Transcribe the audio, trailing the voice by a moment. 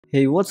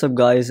Hey, what's up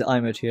guys,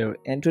 iMAT here,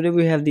 and today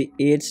we have the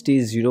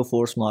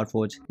HT04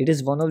 Smartwatch. It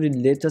is one of the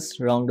latest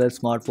roundel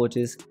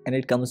smartwatches and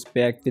it comes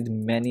packed with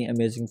many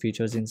amazing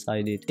features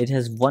inside it. It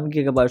has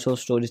 1GB of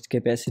storage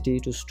capacity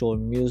to store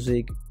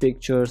music,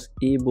 pictures,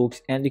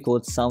 ebooks and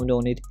record sound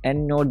on it,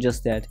 and not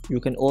just that,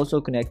 you can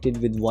also connect it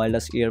with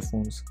wireless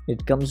earphones.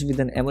 It comes with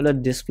an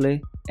AMOLED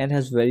display and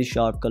has very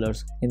sharp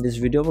colors. In this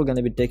video we're going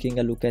to be taking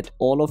a look at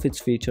all of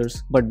its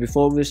features, but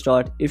before we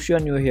start, if you are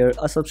new here,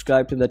 a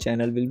subscribe to the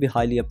channel will be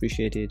highly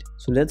appreciated.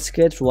 So let's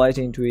get right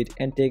into it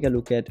and take a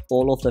look at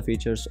all of the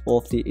features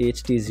of the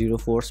HT04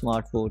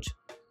 smartwatch.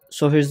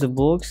 So here's the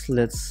box.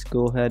 Let's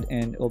go ahead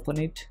and open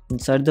it.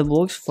 Inside the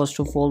box, first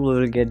of all,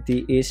 we will get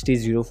the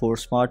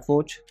HT04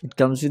 smartwatch. It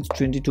comes with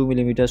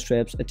 22mm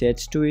straps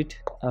attached to it.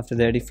 After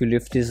that, if you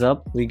lift this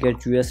up, we get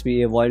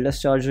USB-A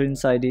wireless charger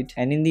inside it,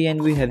 and in the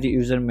end we have the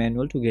user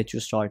manual to get you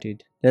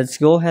started. Let's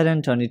go ahead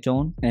and turn it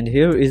on, and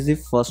here is the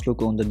first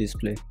look on the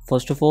display.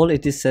 First of all,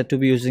 it is said to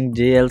be using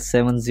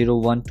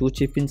JL7012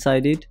 chip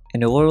inside it,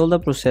 and overall the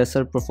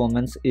processor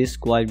performance is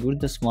quite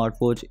good. The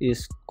smartwatch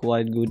is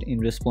quite good in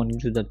responding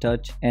to the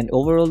touch, and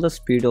overall the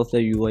speed of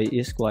the UI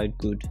is quite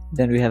good.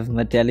 Then we have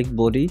metallic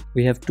body.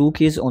 We have two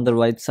keys on the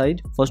right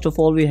side. First of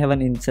all, we have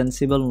an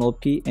insensible knob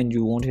key and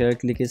you won't hear a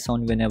clicky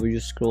sound whenever you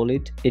scroll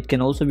it. It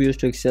can also be used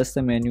to access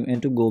the menu and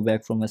to go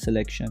back from a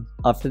selection.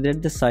 After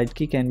that, the side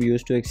key can be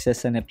used to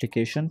access an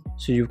application.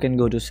 So you can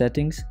go to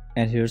settings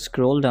and here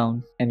scroll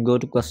down and go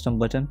to custom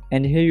button,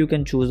 and here you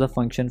can choose a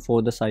function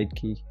for the side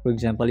key. For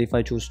example, if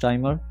I choose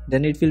timer,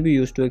 then it will be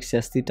used to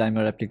access the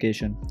timer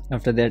application.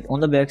 After that, on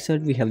the back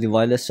side we have the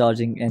wireless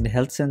charging and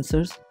health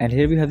sensors, and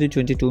here we have the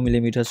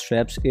 22mm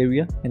straps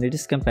area, and it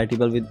is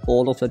compatible with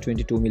all of the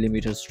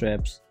 22mm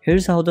straps.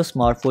 Here's how the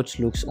smartwatch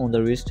looks on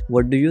the wrist.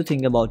 What do you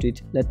think about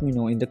it? Let me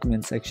know in the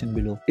comment section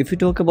below. If we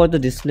talk about the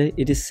display,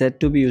 it is said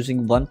to be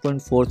using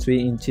 1.43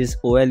 inches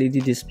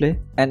OLED display,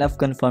 and I've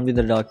confirmed with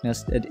the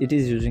darkness that it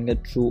is using a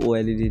true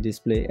OLED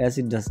display as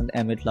it doesn't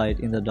emit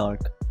light in the dark.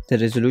 The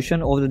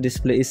resolution of the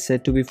display is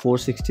said to be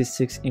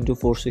 466 x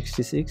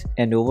 466,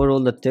 and overall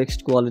the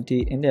text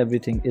quality and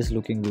everything is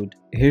looking good.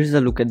 Here's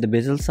a look at the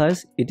bezel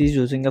size. It is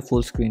using a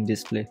full screen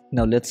display.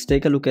 Now let's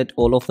take a look at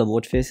all of the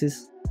watch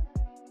faces.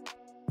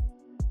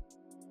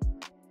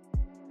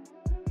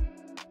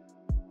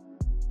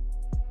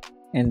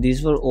 And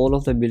these were all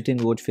of the built-in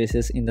watch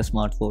faces in the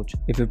smartwatch.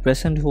 If you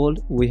press and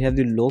hold, we have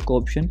the lock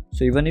option,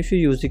 so even if you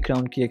use the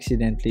crown key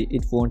accidentally,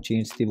 it won't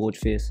change the watch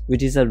face,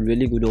 which is a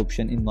really good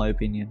option in my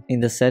opinion. In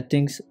the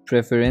settings,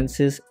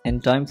 preferences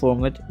and time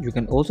format, you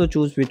can also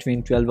choose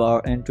between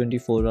 12-hour and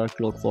 24-hour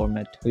clock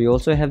format. We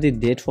also have the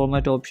date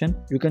format option.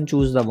 You can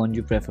choose the one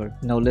you prefer.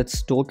 Now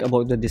let's talk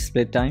about the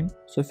display time.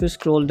 So if you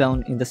scroll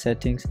down in the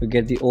settings, you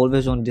get the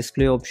always on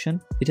display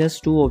option. It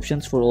has two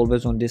options for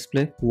always on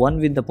display, one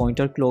with the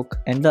pointer clock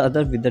and the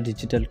other with the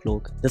digital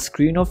clock. The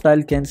screen of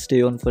dial can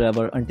stay on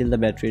forever until the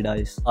battery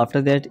dies.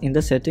 After that, in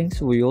the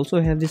settings, we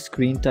also have the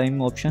screen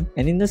time option,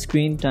 and in the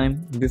screen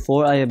time,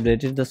 before I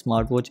updated the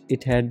smartwatch,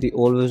 it had the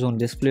always on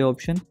display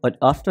option, but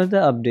after the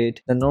update,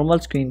 the normal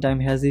screen time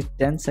has the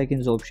 10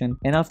 seconds option,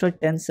 and after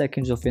 10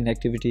 seconds of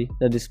inactivity,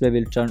 the display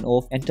will turn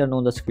off and turn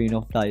on the screen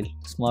of dial.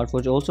 The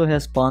smartwatch also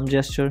has palm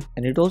gesture,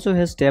 and it also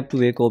has tap to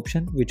wake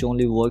option, which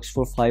only works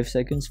for 5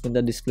 seconds when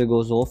the display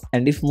goes off,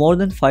 and if more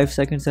than 5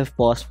 seconds have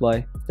passed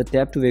by, the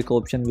tap to wake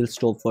option will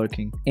stop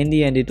working. In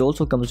the end, it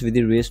also comes with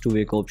the raise to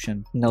wake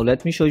option. Now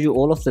let me show you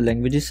all of the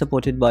languages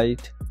supported by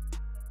it.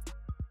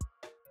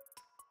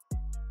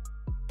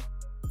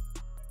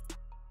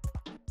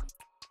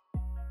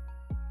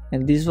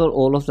 And these were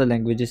all of the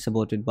languages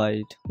supported by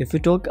it. If we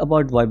talk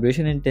about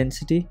vibration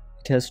intensity,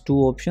 it has two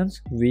options,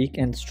 weak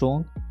and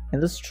strong,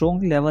 and the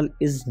strong level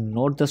is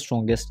not the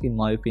strongest in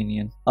my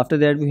opinion. After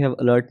that, we have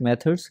alert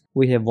methods.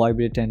 We have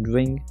vibrate and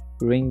ring,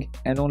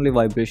 and only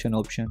vibration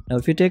option. Now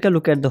if you take a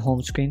look at the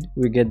home screen,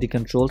 we get the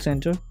control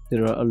center.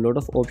 There are a lot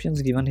of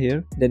options given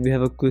here. Then we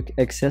have a quick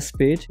access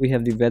page. We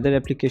have the weather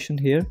application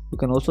here. You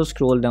can also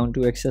scroll down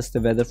to access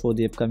the weather for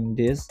the upcoming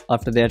days.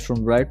 After that,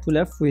 from right to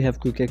left, we have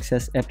quick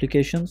access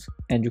applications,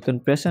 and you can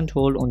press and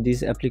hold on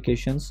these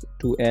applications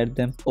to add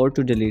them or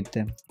to delete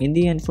them. In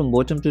the end, from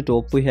bottom to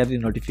top, we have the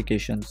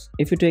notifications.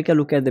 If you take a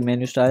look at the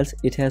menu styles,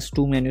 it has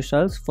two menu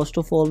styles. First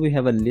of all, we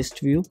have a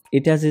list view.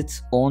 It has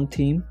its own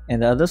theme,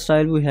 and the other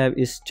style we have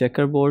is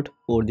checkerboard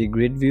or the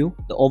grid view.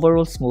 The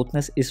overall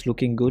smoothness is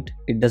looking good.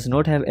 It does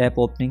not have app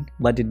opening,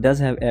 but it does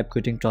have app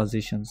quitting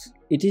transitions.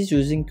 It is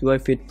using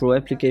QiFit Pro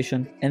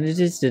application, and it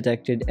is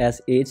detected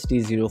as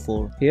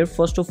HT04. Here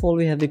first of all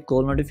we have the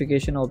call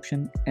notification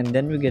option, and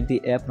then we get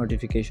the app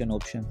notification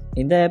option.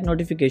 In the app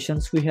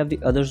notifications we have the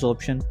others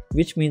option,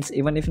 which means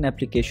even if an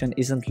application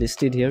isn't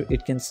listed here,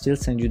 it can still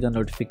send you the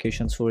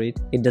notifications for it.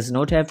 It does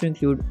not have to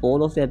include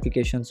all of the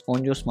applications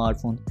on your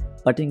smartphone,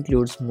 but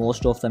includes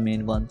most of the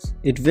main ones.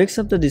 It wakes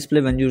up the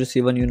display when you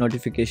receive a new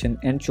notification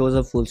and shows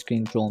a full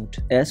screen prompt.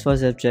 As far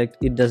as I've checked,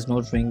 it does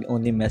not ring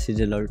on the message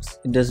alerts.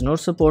 It does not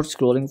support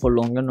scrolling for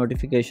longer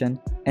notification,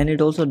 and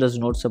it also does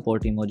not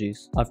support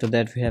emojis. After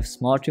that we have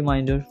Smart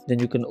Reminder. Then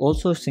you can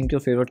also sync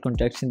your favorite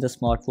contacts in the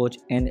smartwatch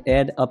and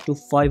add up to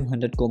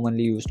 500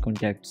 commonly used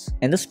contacts.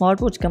 And the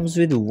smartwatch comes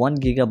with 1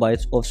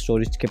 GB of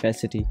storage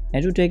capacity.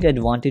 And to take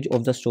advantage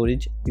of the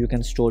storage, you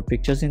can store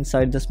pictures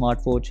inside the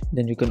smartwatch.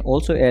 Then you can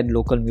also add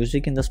local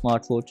music in the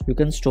smartwatch. You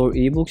can store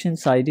ebooks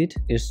inside it.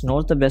 It's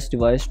not the best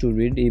device to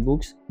read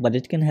ebooks, but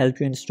it can help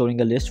you in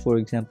storing a list, for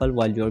example,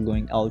 while you are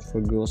going out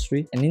for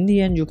grocery. And in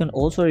the end, you can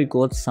also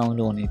record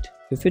sound on it.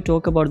 If we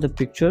talk about the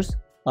pictures,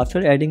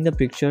 after adding the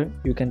picture,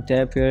 you can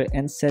tap here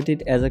and set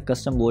it as a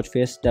custom watch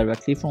face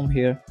directly from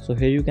here. So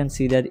here you can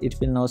see that it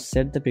will now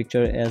set the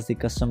picture as the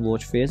custom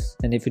watch face.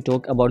 And if you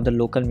talk about the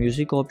local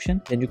music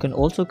option, then you can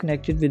also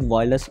connect it with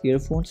wireless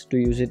earphones to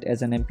use it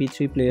as an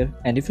MP3 player.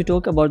 And if you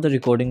talk about the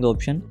recording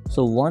option,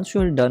 so once you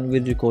are done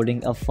with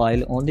recording a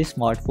file on the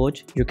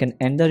smartwatch, you can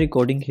end the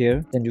recording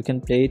here. Then you can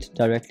play it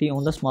directly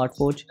on the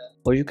smartwatch,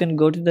 or you can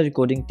go to the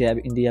recording tab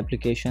in the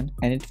application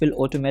and it will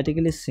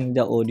automatically sync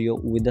the audio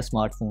with the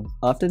smartphone.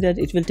 After that,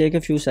 it will take a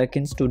few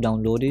seconds to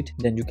download it.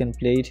 Then you can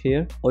play it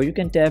here, or you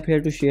can tap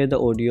here to share the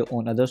audio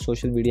on other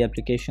social media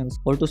applications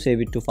or to save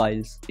it to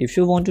files. If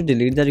you want to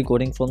delete the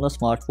recording from the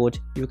smartwatch,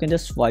 you can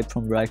just swipe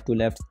from right to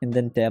left and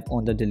then tap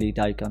on the delete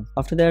icon.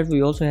 After that,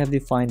 we also have the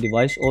find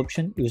device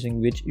option,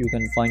 using which you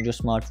can find your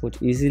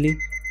smartwatch easily.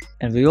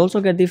 And we also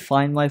get the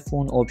Find My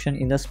Phone option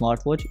in the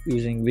smartwatch,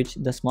 using which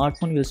the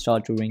smartphone will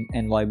start to ring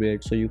and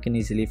vibrate so you can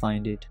easily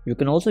find it. You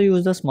can also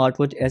use the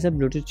smartwatch as a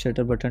Bluetooth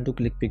shutter button to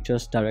click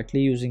pictures directly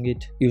using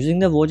it. Using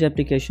the watch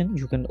application,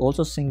 you can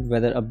also sync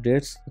weather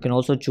updates. You can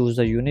also choose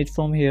the unit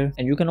from here,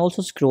 and you can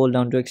also scroll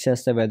down to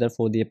access the weather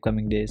for the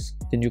upcoming days.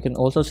 Then you can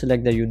also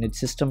select the unit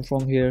system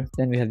from here.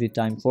 Then we have the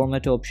time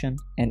format option,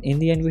 and in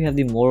the end we have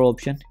the more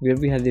option, where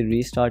we have the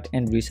restart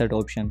and reset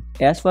option.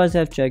 As far as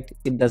I've checked,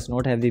 it does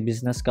not have the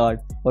business card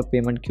or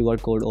payment QR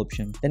code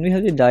option. Then we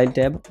have the dial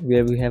tab,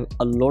 where we have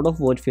a lot of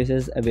watch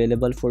faces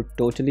available for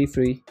totally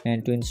free.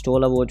 And to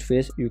install a watch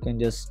face, you can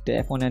just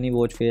tap on any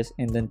watch face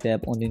and then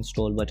tap on the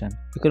install button.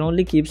 You can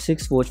only keep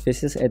 6 watch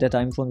faces at a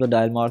time from the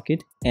dial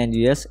market, and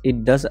yes,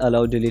 it does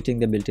allow deleting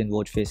the built-in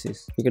watch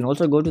faces. You can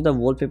also go to the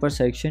wallpaper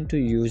section to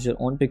use your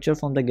own picture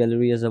from the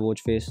gallery as a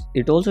watch face.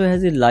 It also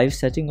has the live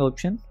setting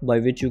option, by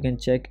which you can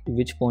check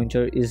which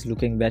pointer is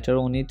looking better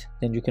on it.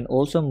 Then you can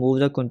also move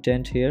the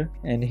content here,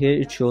 and here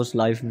it shows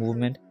live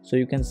movement, so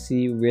you can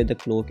see where the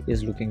clock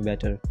is looking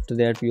better. To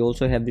that, we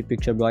also have the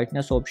picture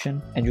brightness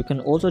option, and you can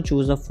also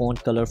choose a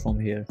font color from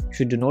here. If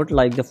you do not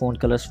like the font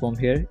colors from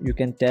here, you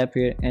can tap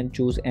here and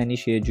choose any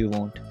shade you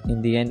want.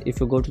 In the end, if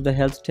you go to the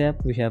health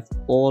tab, we have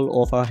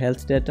all of our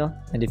health data,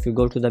 and if you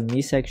go to the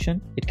Me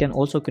section, it can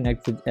also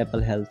connect with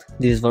Apple Health.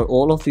 These were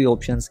all of the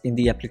options in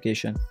the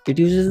application. It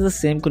uses the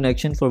same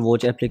connection for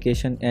watch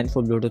application and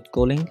for Bluetooth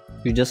calling.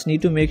 You just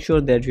need to make sure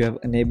that you have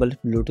enabled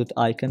Bluetooth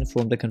icon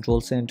from the control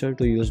center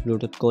to use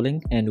Bluetooth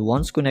calling, and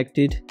once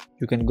connected,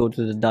 you can go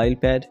to the dial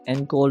pad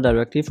and call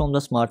directly from the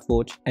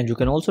smartwatch, and you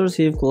can also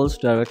receive calls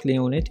directly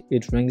on it.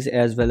 It rings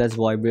as well as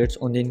vibrates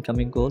on the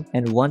incoming call,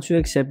 and once you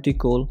accept the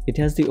call, it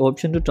has the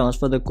option to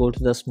transfer the call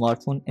to the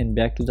smartphone and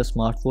back to the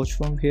smartwatch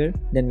from here.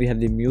 Then we have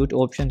the mute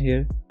option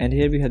here, and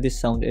here we have the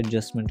sound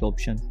adjustment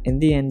option. In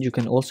the end, you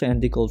can also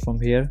end the call from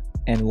here.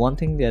 And one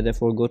thing that I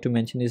forgot to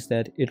mention is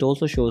that it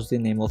also shows the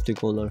name of the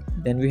caller.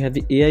 Then we have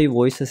the AI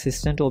voice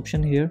assistant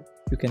option here.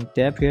 You can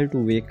tap here to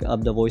wake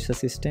up the voice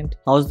assistant.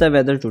 How's the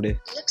weather today?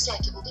 Looks like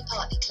it will be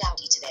partly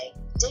cloudy today.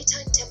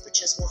 Daytime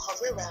temperatures will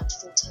hover around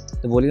 14.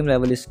 The volume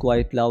level is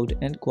quite loud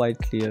and quite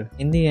clear.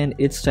 In the end,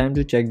 it's time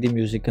to check the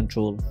music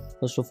control.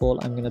 First of all,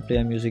 I'm gonna play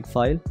a music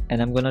file,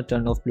 and I'm gonna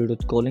turn off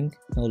Bluetooth calling.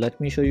 Now let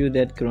me show you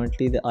that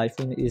currently the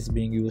iPhone is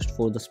being used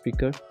for the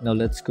speaker. Now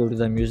let's go to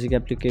the music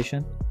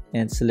application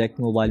and select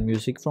mobile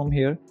music from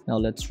here. Now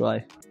let's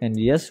try. And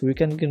yes, we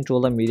can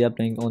control the media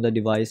playing on the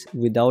device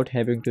without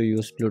having to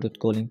use Bluetooth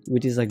calling,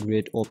 which is a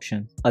great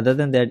option. Other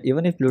than that,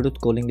 even if Bluetooth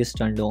calling is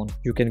turned on,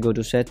 you can go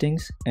to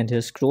settings and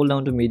here scroll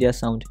down to media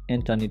sound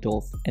and turn it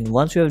off. And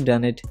once you have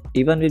done it,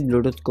 even with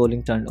Bluetooth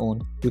calling turned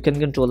on, you can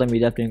control the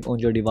media playing on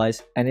your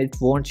device, and it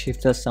won't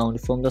shift the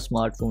sound from the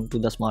smartphone to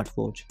the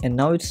smartwatch. And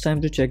now it's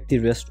time to check the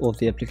rest of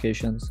the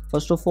applications.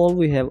 First of all,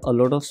 we have a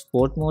lot of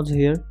sport modes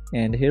here,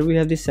 and here we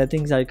have the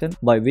settings icon,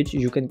 by which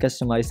you can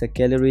customize the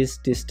calories,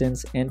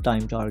 distance and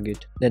time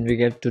target. Then we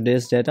get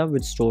today's data,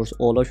 which stores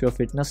all of your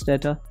fitness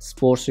data.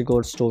 Sports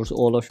record stores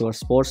all of your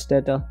sports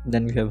data.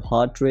 Then we have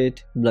heart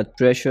rate, blood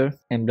pressure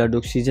and blood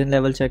oxygen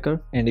level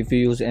checker, and if you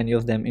use any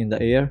of them in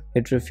the air,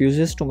 it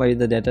refuses to measure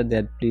the data.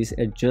 That please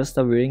adjust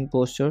the wearing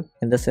posture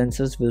and the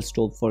sensors will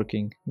stop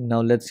working.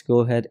 Now let's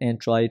go ahead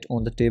and try it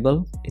on the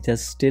table. It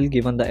has still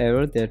given the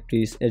error that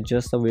please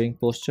adjust the wearing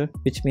posture,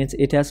 which means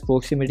it has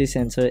proximity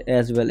sensor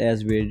as well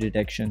as wear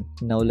detection.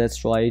 Now let's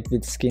try white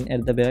with skin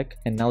at the back,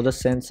 and now the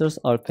sensors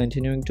are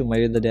continuing to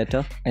measure the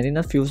data, and in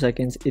a few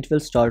seconds it will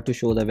start to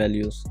show the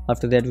values.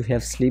 After that we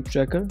have sleep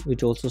tracker,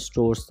 which also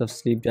stores the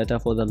sleep data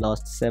for the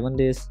last 7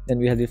 days. Then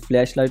we have the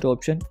flashlight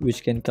option,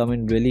 which can come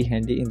in really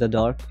handy in the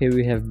dark. Here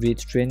we have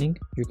breath training.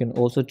 You can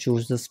also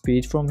choose the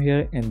speed from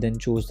here and then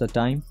choose the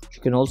time.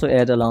 You can also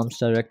add alarms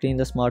directly in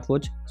the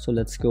smartwatch. So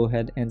let's go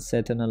ahead and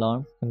set an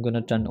alarm. I'm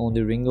gonna turn on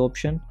the ring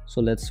option,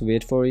 so let's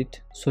wait for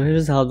it. So here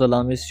is how the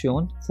alarm is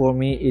shown. For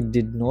me it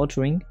did not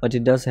ring, but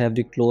it does have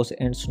the close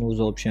and snooze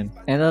option,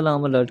 and the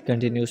alarm alert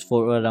continues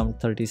for around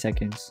 30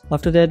 seconds.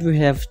 After that we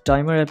have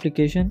timer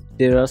application.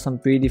 There are some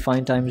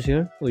predefined times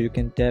here, so you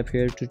can tap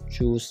here to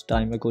choose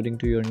time according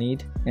to your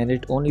need, and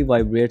it only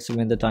vibrates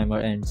when the timer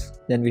ends.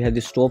 Then we have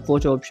the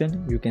stopwatch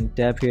option. You can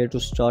tap here to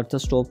start the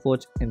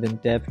stopwatch and then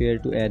tap here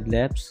to add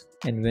laps,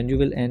 and when you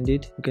will end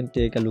it you can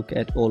take a look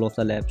at all of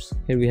the laps.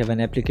 Here we have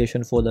an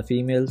application for the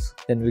females.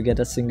 Then we get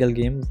a single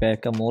game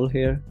whack-a-mole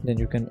here. Then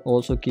you can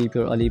also keep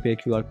your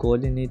Alipay QR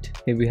code in it.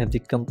 Here we have the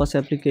compass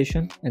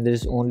application, and there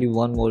is only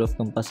one mode of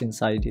compass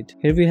inside it.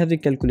 Here we have the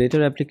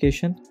calculator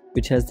application,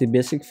 which has the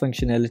basic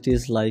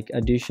functionalities like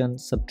addition,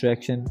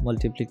 subtraction,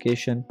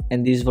 multiplication,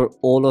 and these were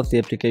all of the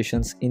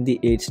applications in the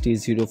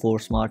HT04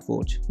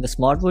 smartwatch. The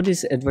smartwatch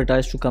is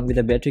advertised to come with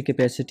a battery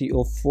capacity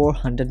of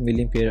 400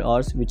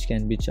 mAh, which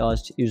can be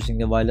charged using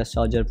the wireless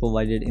charger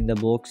provided in the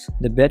box.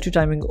 The battery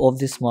timing of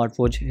this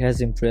smartwatch has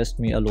impressed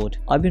me a lot.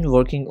 I've been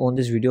working on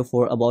this video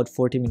for about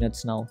 40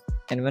 minutes now,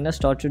 and when I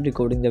started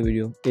recording the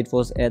video it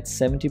was at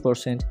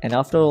 70%, and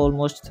after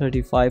almost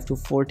 35 to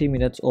 40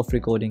 minutes of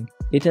recording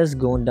it has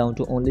gone down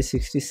to only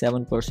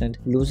 67%,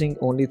 losing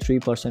only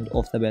 3%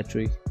 of the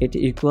battery. It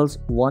equals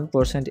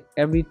 1%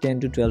 every 10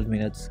 to 12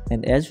 minutes,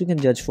 and as you can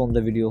judge from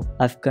the video,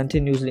 I've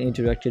continuously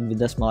interacted with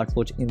the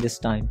smartwatch in this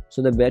time,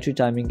 so the battery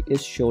timing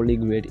is surely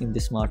great in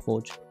this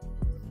smartwatch.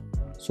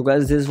 So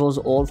guys, this was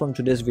all from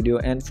today's video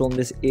and from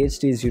this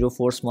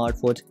HT04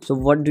 smartwatch. So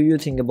what do you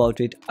think about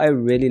it? I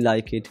really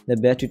like it. The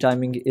battery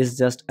timing is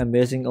just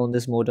amazing on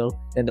this model,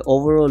 and the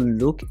overall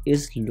look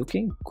is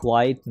looking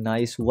quite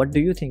nice. What do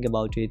you think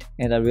about it?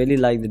 And I really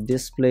like the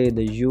display,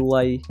 the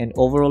UI, and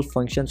overall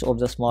functions of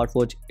the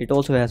smartwatch. It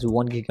also has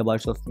 1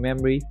 GB of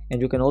memory,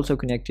 and you can also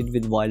connect it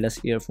with wireless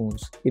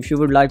earphones. If you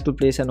would like to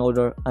place an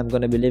order, I'm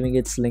gonna be leaving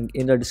its link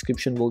in the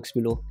description box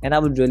below, and I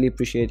would really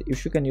appreciate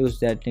if you can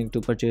use that link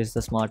to purchase the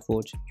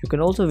smartwatch. You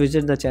can also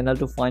visit the channel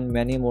to find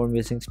many more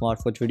amazing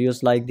smartwatch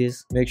videos like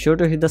this. Make sure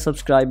to hit the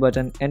subscribe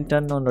button and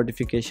turn on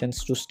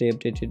notifications to stay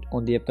updated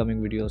on the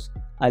upcoming videos.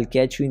 I'll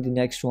catch you in the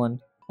next one.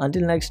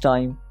 Until next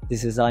time,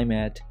 this is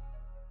iMAT.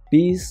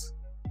 Peace.